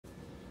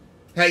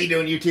How you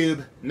doing,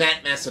 YouTube?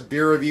 Matt Massa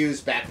Beer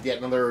Reviews, back with yet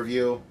another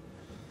review.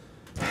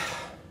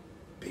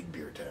 Big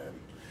beer time.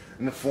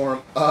 In the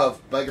form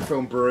of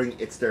Mikerphone Brewing,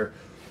 it's their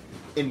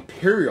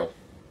Imperial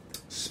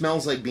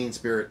Smells Like Bean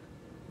Spirit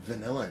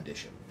Vanilla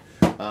Edition.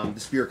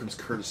 This beer comes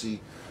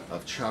courtesy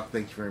of Chuck.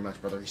 Thank you very much,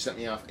 brother. He sent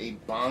me off a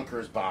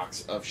bonkers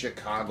box of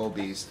Chicago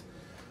Beast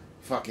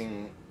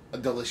fucking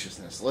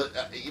deliciousness.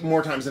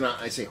 More times than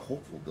not, I say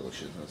hopeful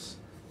deliciousness.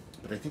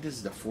 But I think this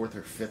is the fourth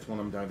or fifth one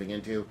I'm diving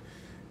into.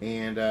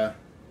 And,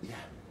 yeah,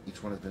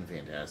 each one has been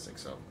fantastic,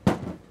 so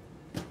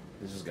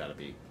this has got to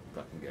be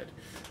fucking good.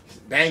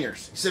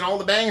 Bangers. He said all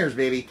the bangers,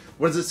 baby.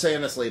 What does it say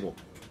on this label?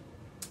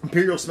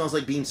 Imperial Smells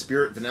Like Bean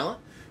Spirit Vanilla.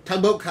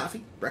 Tugboat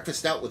Coffee. Breakfast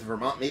Stout with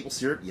Vermont Maple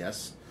Syrup,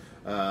 yes.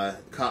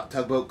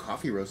 Tugboat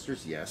Coffee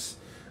Roasters, yes.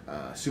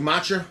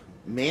 Sumatra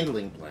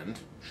Mandling Blend,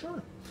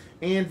 sure.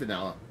 And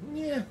vanilla,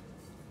 yeah.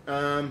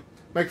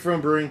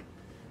 Mikerphone Brewing,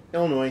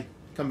 Illinois.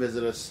 Come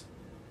visit us.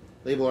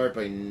 Label art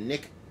by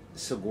Nick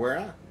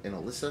Seguera and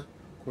Alyssa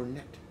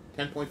Cornett.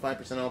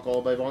 10.5%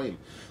 alcohol by volume.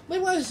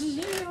 Label art says,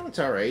 yeah, it's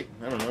alright.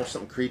 I don't know, there's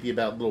something creepy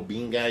about little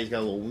bean guy. He's got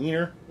a little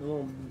wiener, a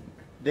little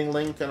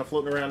ding-ling kind of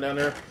floating around down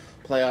there.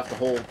 Play off the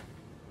whole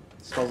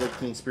Smells Like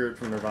Teen Spirit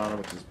from Nirvana,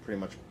 which is pretty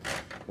much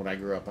what I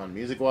grew up on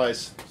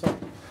music-wise.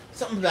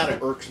 Something about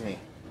it irks me.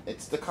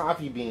 It's the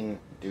coffee bean,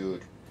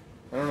 dude.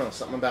 I don't know,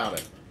 something about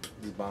it.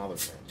 It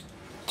bothers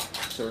me.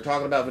 So we're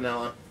talking about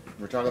vanilla.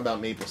 We're talking about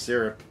maple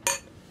syrup.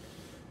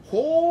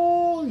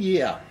 Oh,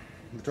 yeah.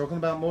 We're talking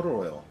about motor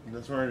oil.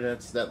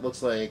 That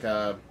looks like,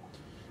 yeah,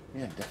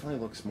 it definitely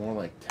looks more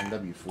like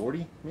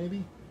 10W40,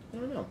 maybe? I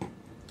don't know.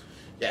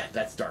 Yeah,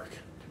 that's dark.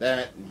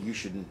 That, you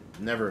should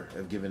never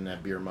have given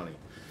that beer money.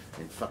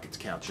 And fuck its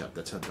couch up.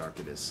 That's how dark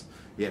it is.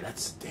 Yeah,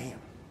 that's, damn,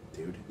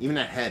 dude. Even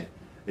that head.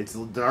 It's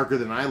darker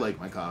than I like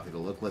my coffee to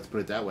look, let's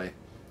put it that way.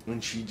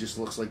 And she just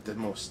looks like the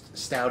most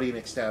stouty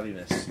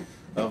McStoutiness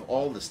of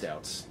all the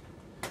stouts.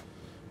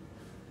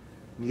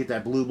 You get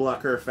that blue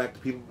blocker effect.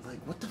 People are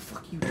like, what the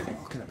fuck are you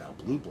talking about?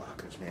 Blue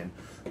blockers, man.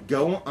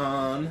 Go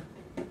on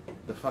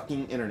the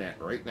fucking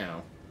internet right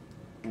now.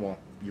 Well,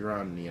 you're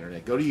on the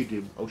internet. Go to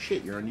YouTube. Oh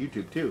shit, you're on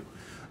YouTube too.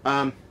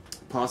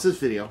 Pause this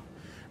video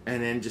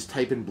and then just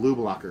type in blue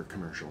blocker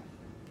commercial.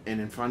 And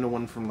then find the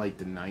one from like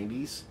the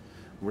 90s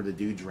where the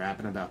dude's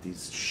rapping about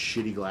these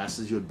shitty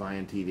glasses you would buy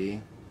on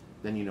TV.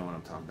 Then you know what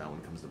I'm talking about when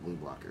it comes to blue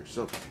blockers.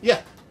 So,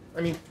 yeah.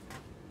 I mean,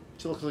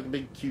 she looks like a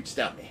big, cute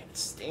stout. Man,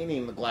 it's staining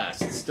in the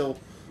glass. It's still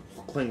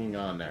clinging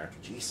on there.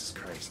 Jesus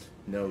Christ.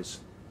 Nose.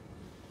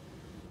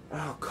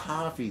 Oh,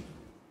 coffee.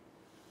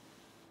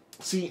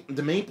 See,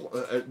 the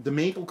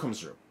maple comes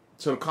through.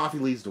 So the coffee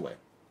leads the way.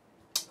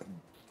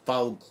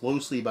 Followed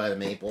closely by the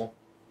maple.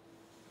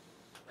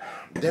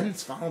 Then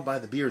it's followed by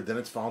the beer. Then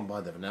it's followed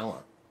by the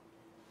vanilla.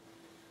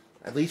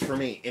 At least for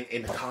me.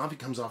 And the coffee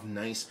comes off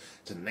nice.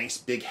 It's a nice,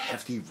 big,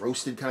 hefty,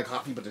 roasted kind of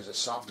coffee, but there's a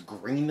soft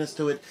greenness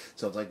to it.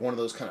 So it's like one of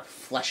those kind of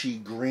fleshy,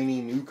 grainy,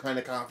 new kind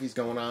of coffees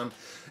going on.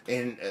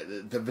 And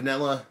the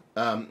vanilla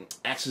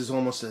acts as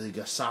almost like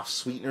a soft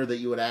sweetener that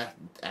you would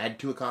add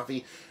to a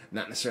coffee.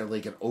 Not necessarily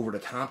like an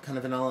over-the-top kind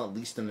of vanilla, at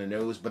least in the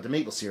nose, but the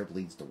maple syrup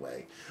leads the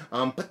way.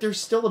 But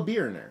there's still a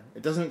beer in there.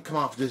 It doesn't come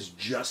off as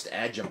just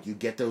adjunct. You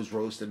get those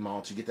roasted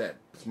malts. You get that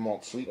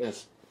malt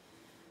sweetness,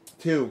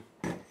 too.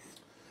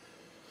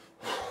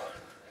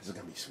 This is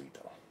going to be sweet,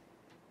 though.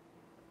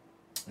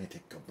 I'm going to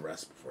take a couple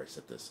breaths before I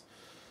set this.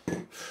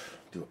 Do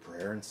a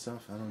prayer and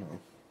stuff? I don't know.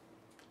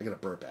 I got a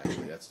burp,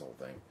 actually. That's the whole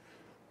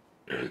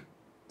thing.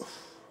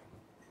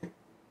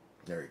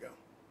 There you go.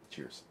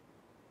 Cheers.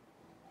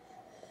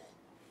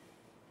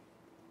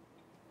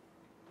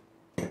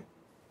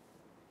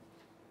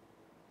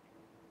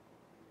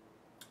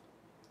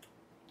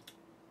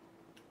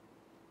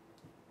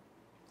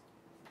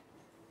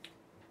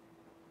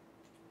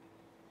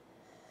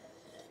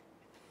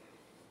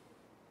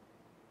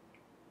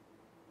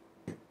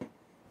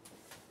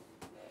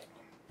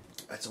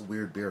 That's a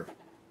weird beer.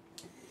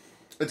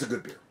 It's a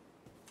good beer.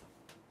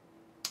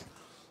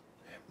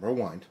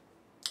 Rewind.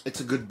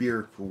 It's a good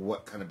beer for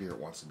what kind of beer it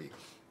wants to be.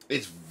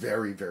 It's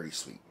very, very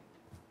sweet.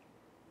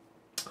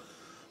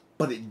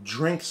 But it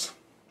drinks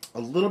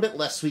a little bit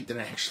less sweet than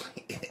it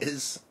actually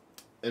is.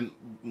 And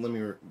let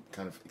me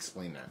kind of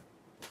explain that.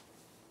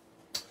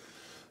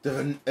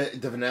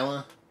 The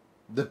vanilla,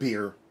 the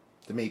beer,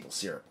 the maple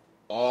syrup,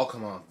 all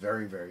come off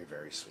very, very,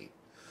 very sweet.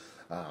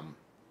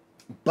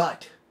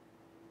 But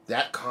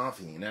that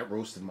coffee and that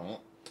roasted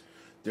malt,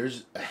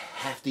 there's a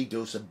hefty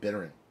dose of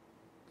bittering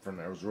from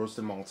those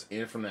roasted malts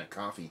and from that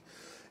coffee.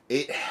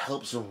 It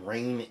helps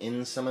rein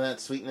in some of that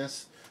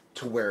sweetness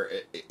to where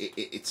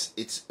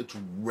it's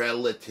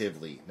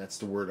relatively, that's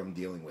the word I'm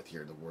dealing with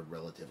here, the word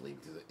relatively,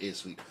 because it is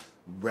sweet,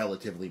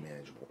 relatively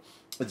manageable.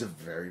 It's a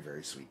very,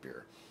 very sweet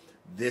beer.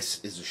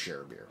 This is a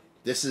share beer.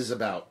 This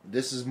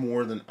is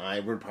more than I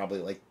would probably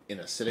like in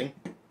a sitting.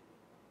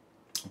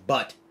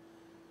 But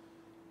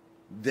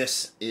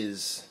this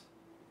is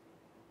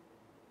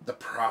the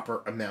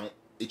proper amount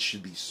it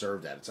should be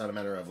served at. It's not a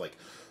matter of like,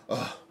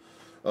 oh,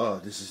 oh,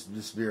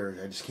 this beer,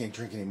 I just can't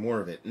drink any more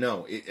of it.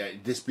 No,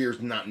 this beer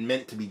is not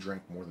meant to be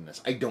drank more than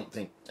this. I don't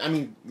think. I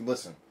mean,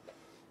 listen,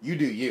 you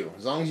do you.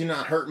 As long as you're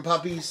not hurting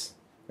puppies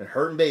and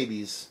hurting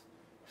babies,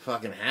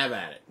 fucking have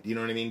at it. You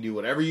know what I mean? Do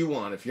whatever you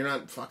want. If you're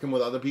not fucking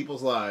with other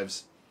people's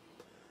lives,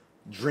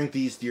 drink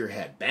these to your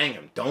head. Bang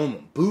them, dome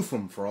them, boof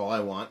them for all I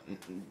want.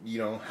 You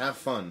know, have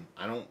fun.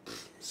 I don't.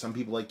 Some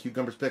people like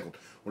cucumbers pickled.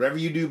 Whatever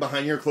you do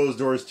behind your closed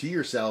doors to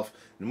yourself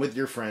and with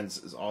your friends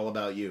is all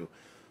about you.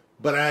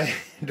 But I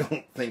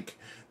don't think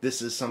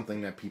this is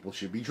something that people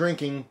should be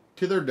drinking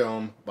to their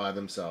dome by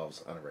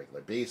themselves on a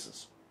regular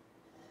basis.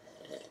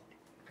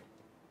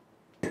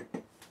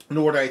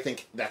 Nor do I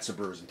think that's a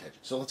brewer's intention.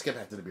 So let's get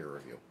back to the beer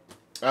review.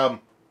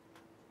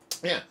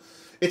 Yeah,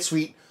 it's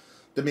sweet.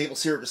 The maple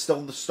syrup is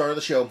still the star of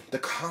the show. The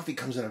coffee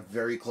comes in a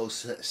very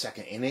close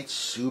second, and it's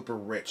super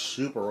rich,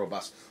 super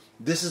robust.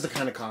 This is the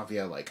kind of coffee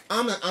I like.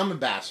 I'm a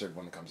bastard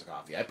when it comes to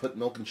coffee. I put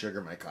milk and sugar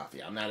in my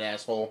coffee. I'm that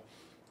asshole.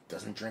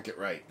 Doesn't drink it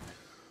right.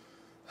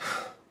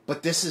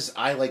 But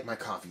I like my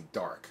coffee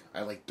dark.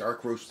 I like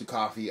dark roasted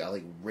coffee. I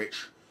like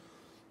rich.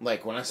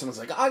 Like, when someone's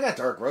like, oh, I got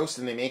dark roast,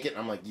 and they make it,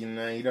 I'm like, you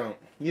don't.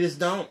 You just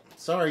don't.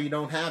 Sorry, you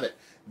don't have it.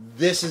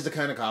 This is the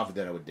kind of coffee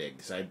that I would dig.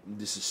 Because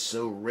this is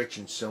so rich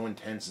and so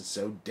intense and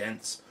so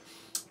dense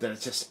that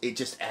it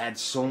just adds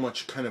so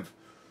much kind of...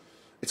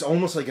 It's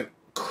almost like a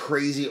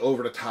crazy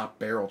over-the-top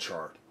barrel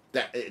char.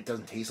 That it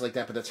doesn't taste like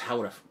that, but that's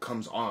how it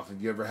comes off.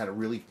 Have you ever had a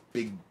really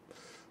big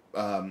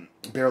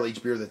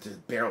barrel-aged beer that the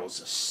barrel is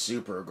just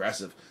super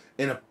aggressive?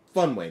 In a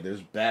fun way.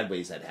 There's bad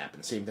ways that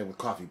happen. Same thing with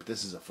coffee, but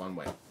this is a fun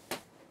way.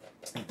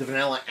 The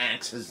vanilla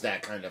acts as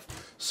that kind of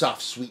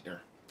soft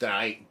sweetener that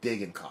I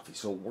dig in coffee,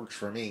 so it works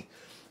for me.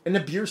 And the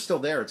beer's still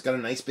there. It's got a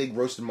nice big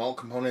roasted malt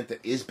component that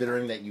is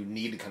bittering that you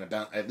need to kind of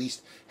at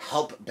least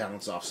help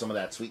balance off some of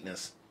that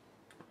sweetness.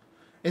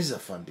 This is a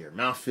fun beer.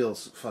 Mouth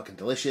feels fucking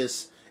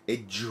delicious.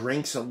 It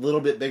drinks a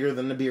little bit bigger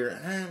than the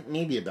beer.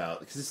 Maybe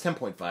about, because it's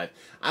 10.5.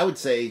 I would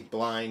say,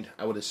 blind,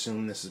 I would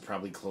assume this is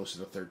probably closer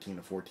to 13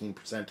 to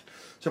 14%.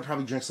 So it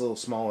probably drinks a little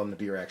smaller than the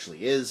beer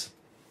actually is.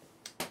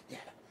 Yeah.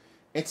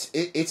 It's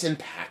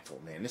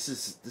impactful, man. This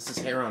is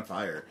hair on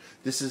fire.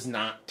 This is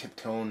not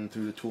tiptoeing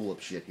through the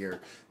tulip shit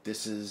here.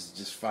 This is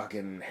just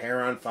fucking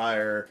hair on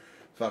fire,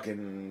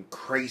 fucking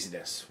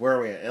craziness. Where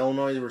are we at?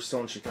 Illinois? We're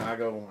still in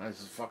Chicago. This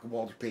is fucking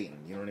Walter Payton.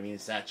 You know what I mean?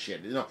 It's that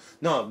shit.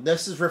 No,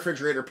 this is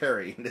Refrigerator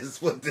Perry. This is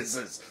what this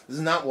is. This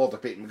is not Walter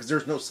Payton because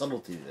there's no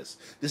subtlety to this.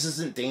 This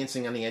isn't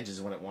dancing on the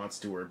edges when it wants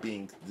to or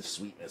being the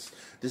sweetness.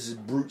 This is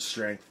brute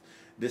strength.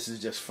 This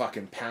is just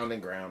fucking pound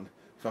and ground.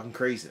 Fucking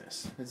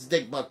craziness. It's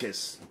Dick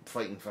Butkus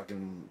fighting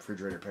fucking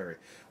Refrigerator Perry.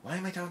 Why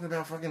am I talking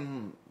about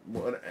fucking...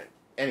 What?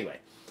 Anyway.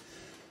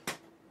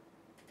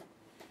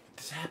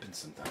 This happens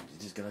sometimes. You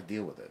just gotta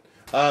deal with it.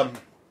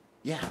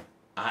 Yeah.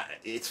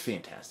 It's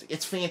fantastic.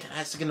 It's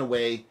fantastic in a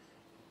way...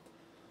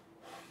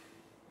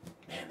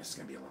 Man, this is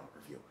gonna be a long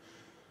review.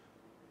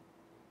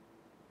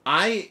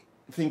 I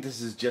think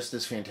this is just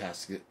as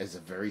fantastic as a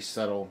very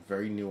subtle,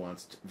 very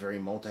nuanced, very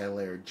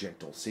multi-layered,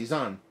 gentle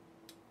Saison.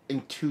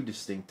 In two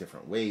distinct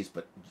different ways,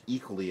 but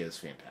equally as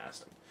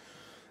fantastic.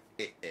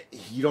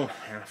 You don't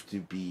have to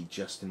be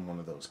just in one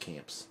of those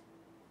camps.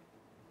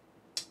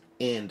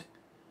 And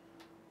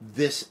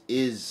this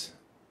is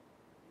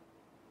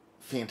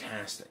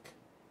fantastic.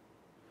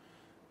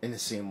 In the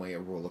same way a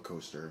roller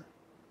coaster,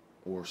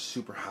 or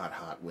super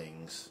hot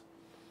wings,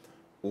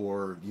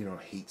 or,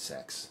 hate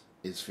sex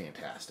is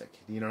fantastic.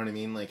 You know what I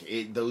mean? Like,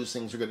 those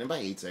things are good. And by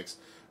hate sex,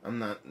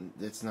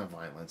 it's not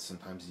violence.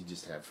 Sometimes you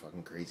just have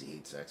fucking crazy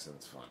hate sex and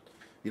it's fun.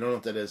 You don't know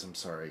what that is? I'm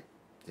sorry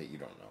that you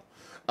don't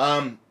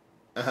know.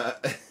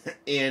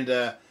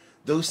 And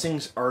those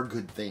things are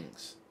good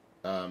things.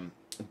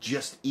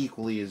 Just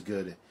equally as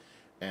good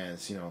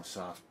as,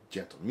 soft,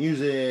 gentle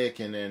music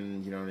and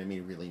then,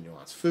 really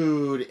nuanced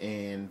food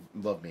and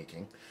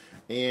lovemaking.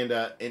 And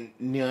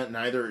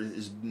neither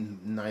is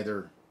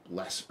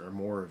less or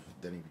more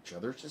than each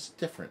other. It's just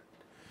different.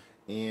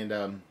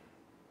 And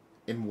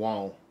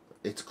while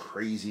it's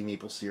crazy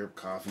maple syrup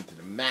coffee to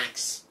the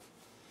max,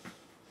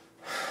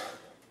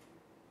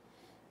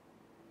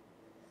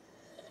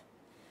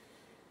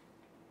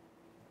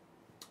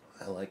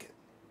 I like it.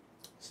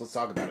 So let's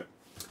talk about it.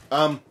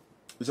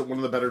 Is it one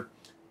of the better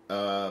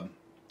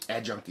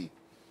adjuncty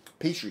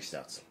pastry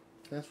stouts?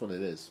 That's what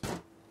it is.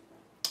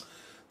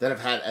 That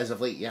I've had as of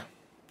late, yeah.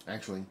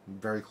 Actually,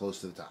 very close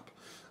to the top.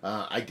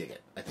 I dig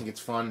it. I think it's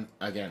fun.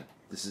 Again,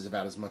 this is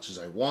about as much as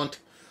I want.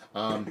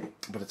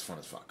 But it's fun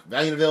as fuck.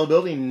 Value and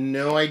availability,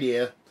 no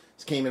idea.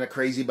 This came in a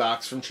crazy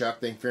box from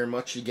Chuck. Thank you very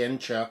much again,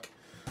 Chuck.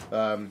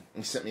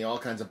 He sent me all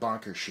kinds of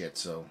bonkers shit,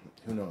 so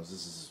who knows?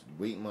 This is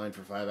wait in line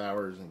for 5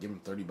 hours and give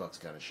him $30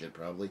 kind of shit,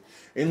 probably.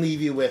 And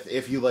leave you with,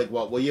 if you like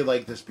what? Well, you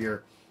like this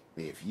beer.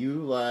 If you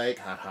like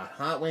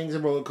hot wings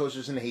and roller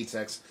coasters and hate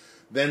sex,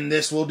 then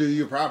this will do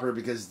you proper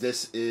because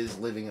this is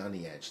living on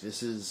the edge.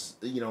 This is,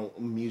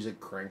 music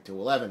cranked to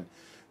 11.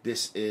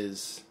 This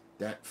is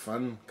that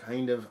fun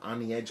kind of on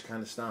the edge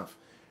kind of stuff.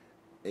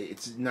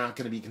 It's not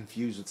going to be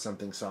confused with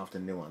something soft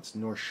and nuanced,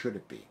 nor should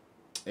it be.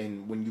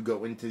 And when you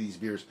go into these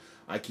beers,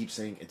 I keep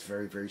saying it's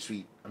very, very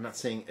sweet. I'm not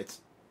saying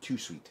it's too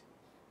sweet.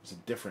 There's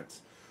a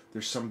difference.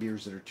 There's some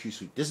beers that are too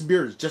sweet. This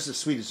beer is just as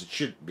sweet as it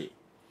should be,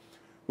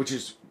 which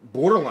is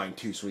borderline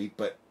too sweet,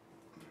 but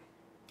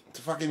it's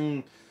a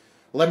fucking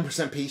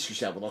 11% pastry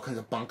stout with all kinds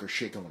of bonker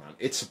shit going on.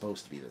 It's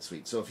supposed to be that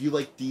sweet. So if you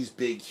like these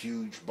big,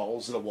 huge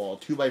balls of the wall,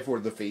 2x4 to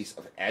the face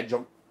of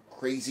adjunct,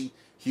 crazy,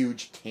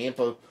 huge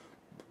Tampa,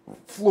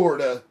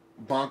 Florida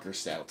bonker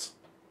stouts,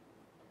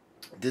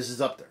 this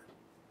is up there.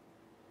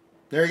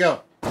 There you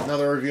go.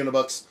 Another review in the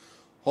books.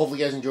 Hopefully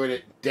you guys enjoyed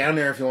it. Down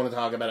there if you want to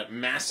talk about it.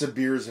 Massive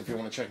Beers if you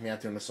want to check me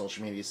out doing the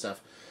social media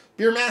stuff.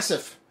 Beer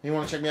Massive if you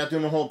want to check me out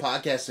doing the whole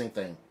podcasting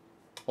thing.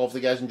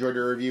 Hopefully you guys enjoyed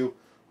the review.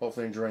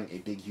 Hopefully enjoying a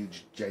big,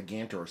 huge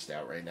Gigantor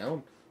stout right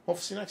now. Hopefully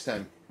see you next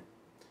time.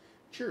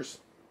 Cheers.